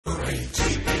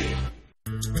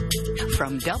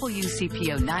From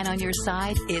WCPO 9 on your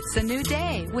side, it's a new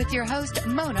day with your host,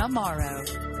 Mona Morrow.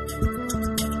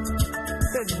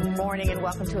 Good morning and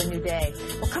welcome to a new day.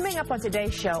 Well, coming up on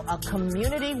today's show, a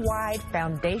community-wide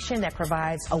foundation that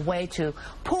provides a way to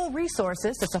pool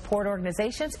resources to support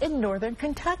organizations in northern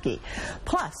Kentucky.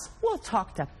 Plus, we'll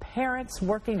talk to parents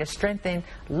working to strengthen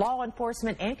law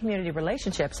enforcement and community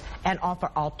relationships and offer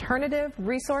alternative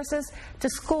resources to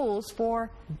schools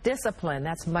for discipline.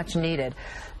 That's much needed.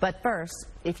 But first,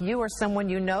 if you or someone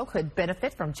you know could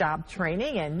benefit from job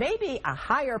training and maybe a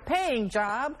higher paying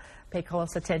job, pay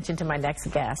close attention to my next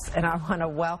guest, and I want to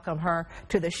welcome her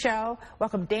to the show.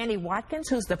 Welcome Dani Watkins,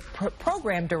 who's the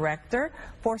Program Director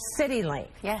for CityLink.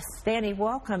 Yes. Dani,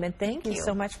 welcome, and thank you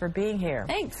so much for being here.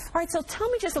 Thanks. All right, so tell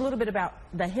me just a little bit about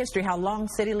the history, how long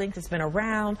CityLink has been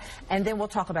around, and then we'll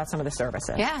talk about some of the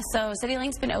services. Yeah, so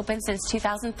CityLink's been open since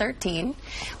 2013.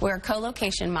 We're a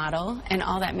co-location model, and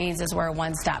all that means is we're a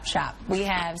one-stop shop. We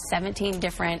have 17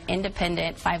 different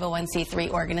independent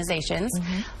 501c3 organizations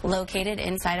located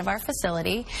inside of our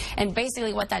facility, and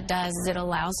basically what that does is it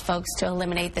allows folks to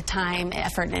eliminate the time,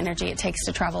 effort, and energy it takes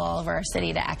to travel all over our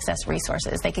city to access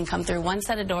resources. They can come through one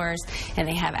set of doors and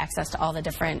they have access to all the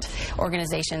different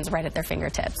organizations right at their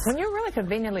fingertips. And you're really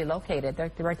conveniently located. They're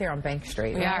right there on Bank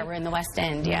Street. We are. We're in the West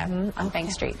End, on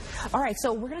Bank Street. All right,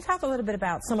 so we're going to talk a little bit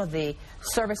about some of the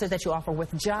services that you offer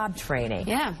with job training.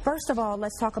 Yeah. First of all,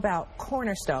 let's talk about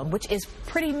Cornerstone, which is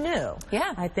pretty new,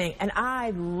 I think. And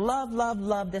I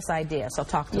love this idea, so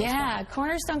talk to us. Yeah,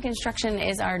 Cornerstone Construction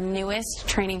is our newest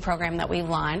training program that we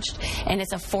launched, and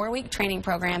it's a 4-week training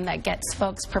program that gets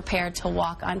folks prepared to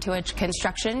walk onto a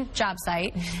construction job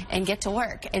site and get to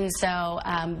work. And so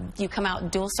you come out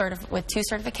with 2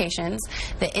 certifications,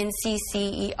 the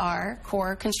NCCER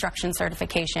Core Construction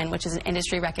Certification, which is an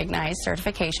industry-recognized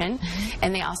certification,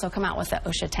 and they also come out with the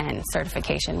OSHA 10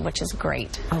 certification, which is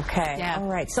great. Okay, yeah. All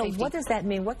right. So what does that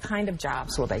mean? What kind of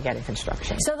jobs will they get in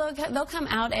construction? So they'll come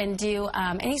out and do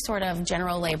any sort of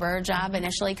general labor job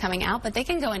initially coming out, but they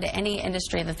can go into any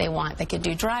industry that they want. They could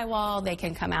do drywall, they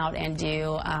can come out and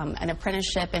do an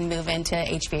apprenticeship and move into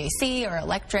HVAC or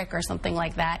electric or something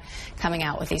like that, coming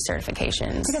out with these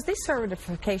certifications. Because these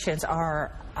certifications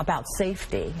are about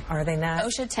safety, are they not?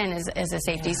 OSHA 10 is a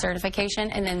safety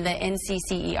certification, and then the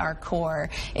NCCER Core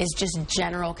is just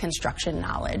general construction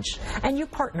knowledge. And you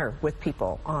partner with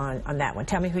people on that one.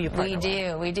 Tell me who you partner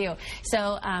with. We do.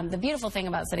 So the beautiful thing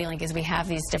about CityLink is we have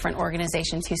these different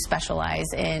organizations who specialize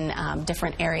in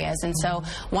different areas. And so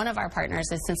one of our partners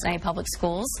is Cincinnati Public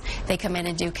Schools. They come in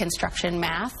and do construction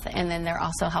math, and then they're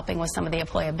also helping with some of the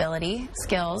employability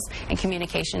skills and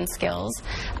communication skills.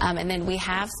 And then we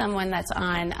have someone that's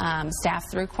on staff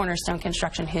through Cornerstone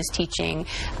Construction who's teaching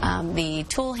the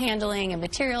tool handling and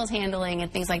materials handling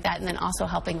and things like that, and then also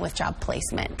helping with job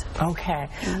placement. Okay.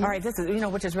 All right. This is,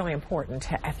 which is really important.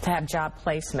 To have job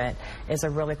placement is a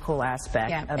really cool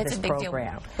aspect of this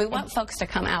program. We want folks to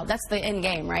come out. That's the end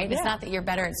game, right? Yeah. It's not that you're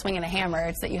better at swinging a hammer.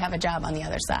 It's that you have a job on the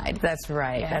other side. That's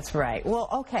right. Yeah. That's right. Well,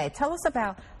 okay. Tell us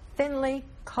about Finley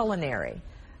Culinary.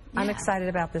 I'm excited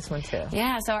about this one, too.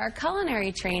 Yeah, so our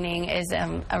culinary training is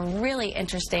a really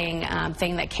interesting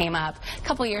thing that came up. A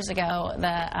couple years ago,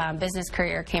 the Business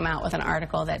Courier came out with an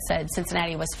article that said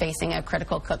Cincinnati was facing a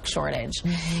critical cook shortage.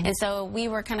 And so we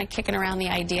were kind of kicking around the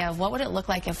idea of what would it look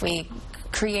like if we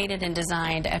created and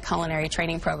designed a culinary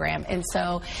training program. And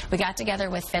so we got together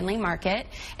with Finley Market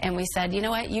and we said, you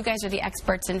know what, you guys are the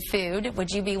experts in food.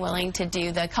 Would you be willing to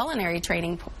do the culinary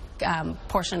training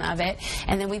portion of it?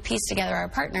 And then we pieced together our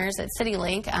partners at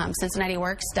CityLink. Cincinnati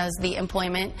Works does the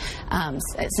employment.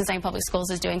 Cincinnati Public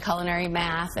Schools is doing culinary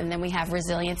math. And then we have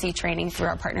resiliency training through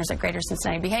our partners at Greater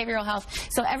Cincinnati Behavioral Health.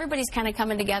 So everybody's kind of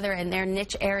coming together in their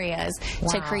niche areas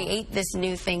to create this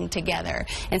new thing together.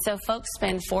 And so folks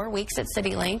spend 4 weeks at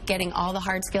CityLink getting all the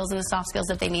hard skills and the soft skills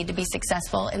that they need to be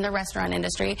successful in the restaurant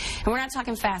industry. And we're not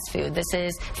talking fast food. This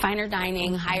is finer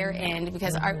dining, higher end,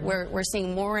 because we're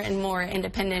seeing more and more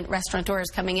independent restaurateurs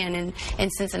coming in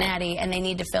Cincinnati, and they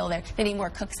need to they need more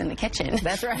cooks in the kitchen.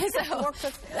 That's right. So,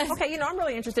 okay, I'm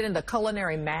really interested in the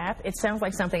culinary math. It sounds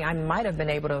like something I might have been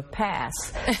able to pass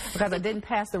because I didn't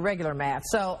pass the regular math.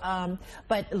 So,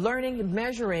 but learning,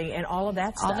 measuring, and all of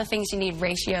that stuff. All the things you need,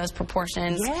 ratios,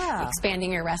 proportions,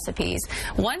 expanding your recipes.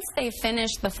 Once they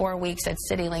finish the 4 weeks at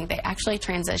CityLink, they actually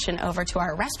transition over to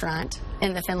our restaurant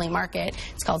in the Finley Market.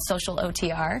 It's called Social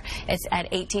OTR. It's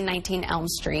at 1819 Elm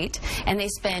Street, and they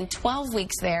spend spend 12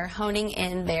 weeks there honing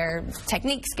in their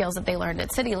technique skills that they learned at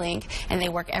CityLink, and they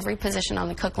work every position on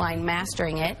the cook line,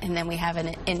 mastering it, and then we have an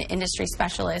industry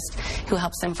specialist who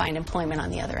helps them find employment on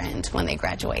the other end when they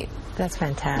graduate. That's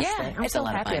fantastic. Yeah, I'm it's so a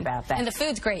lot happy of fun. about that. And the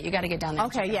food's great. You got to get down there.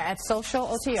 Okay, yeah, at Social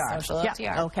OTR. Social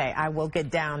OTR. Okay, I will get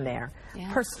down there.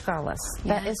 Yeah. Perscullis,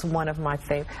 that is one of my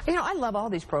favorite. You know, I love all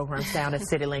these programs down at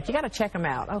CityLink. You got to check them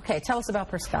out. Okay, tell us about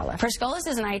Perscullis. Perscullis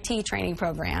is an IT training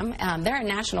program. They're a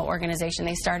national organization.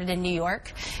 They started in New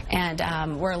York, and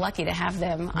we're lucky to have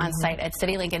them on site at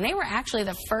CityLink. And they were actually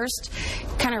the first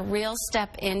kind of real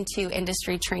step into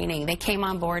industry training. They came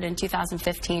on board in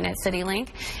 2015 at CityLink,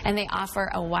 and they offer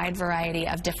a wide variety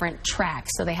of different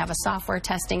tracks. So they have a software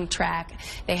testing track.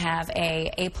 They have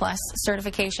a A+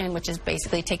 certification, which is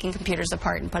basically taking computers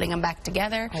apart and putting them back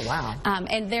together. Oh, wow.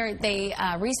 And they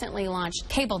recently launched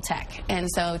Cable Tech, and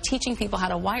so teaching people how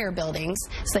to wire buildings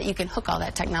so that you can hook all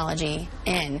that technology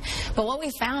in. But what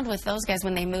we found with those guys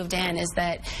when they moved in is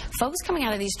that folks coming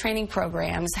out of these training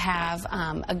programs have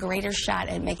a greater shot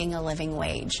at making a living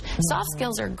wage. Soft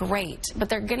skills are great, but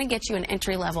they're going to get you an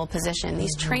entry-level position.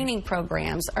 These training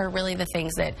programs are really the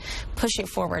things that push you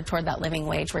forward toward that living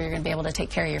wage, where you're going to be able to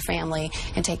take care of your family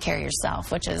and take care of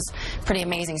yourself, which is pretty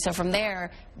amazing. So from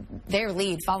there,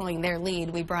 following their lead,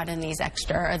 we brought in these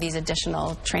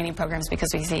additional training programs because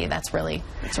we see that's really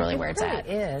where it's at. It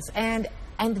is.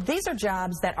 And these are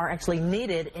jobs that are actually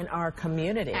needed in our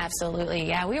community. Absolutely,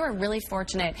 yeah. We were really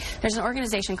fortunate. There's an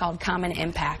organization called Common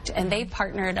Impact, and they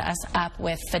partnered us up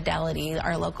with Fidelity,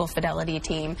 our local Fidelity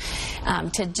team,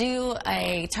 to do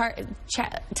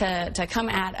to come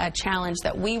at a challenge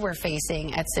that we were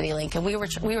facing at CityLink, and we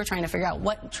were trying to figure out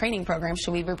what training programs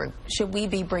should we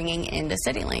be bringing into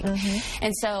CityLink.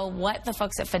 And so what the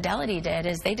folks at Fidelity did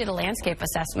is they did a landscape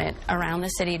assessment around the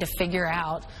city to figure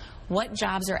out what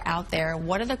jobs are out there,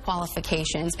 what are the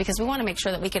qualifications, because we want to make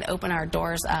sure that we can open our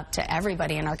doors up to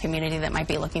everybody in our community that might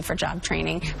be looking for job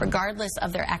training, regardless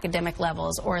of their academic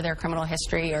levels or their criminal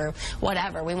history or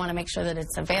whatever. We want to make sure that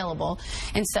it's available.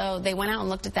 And so they went out and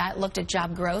looked at that, looked at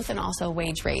job growth and also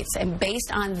wage rates. And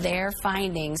based on their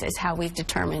findings is how we've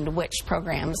determined which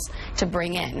programs to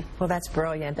bring in. Well, that's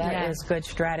brilliant. That is good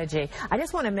strategy. I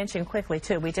just want to mention quickly,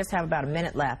 too, we just have about a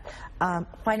minute left,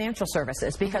 financial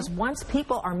services, because once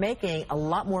people are making a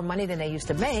lot more money than they used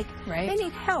to make, they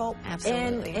need help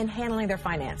in handling their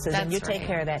finances, and you take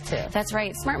care of that too. That's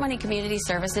right. Smart Money Community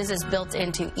Services is built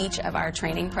into each of our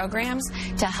training programs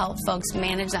to help folks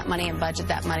manage that money and budget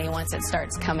that money once it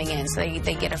starts coming in. So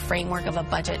they get a framework of a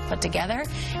budget put together,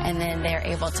 and then they're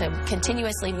able to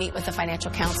continuously meet with the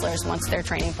financial counselors once their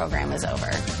training program is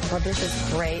over. Well, this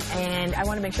is great, and I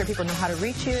want to make sure people know how to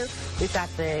reach you. We've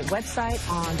got the website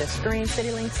on the screen,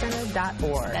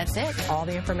 citylinkcenter.org. That's it. All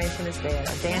the information is there.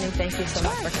 Dani, thank you so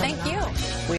much for coming on. Thank you.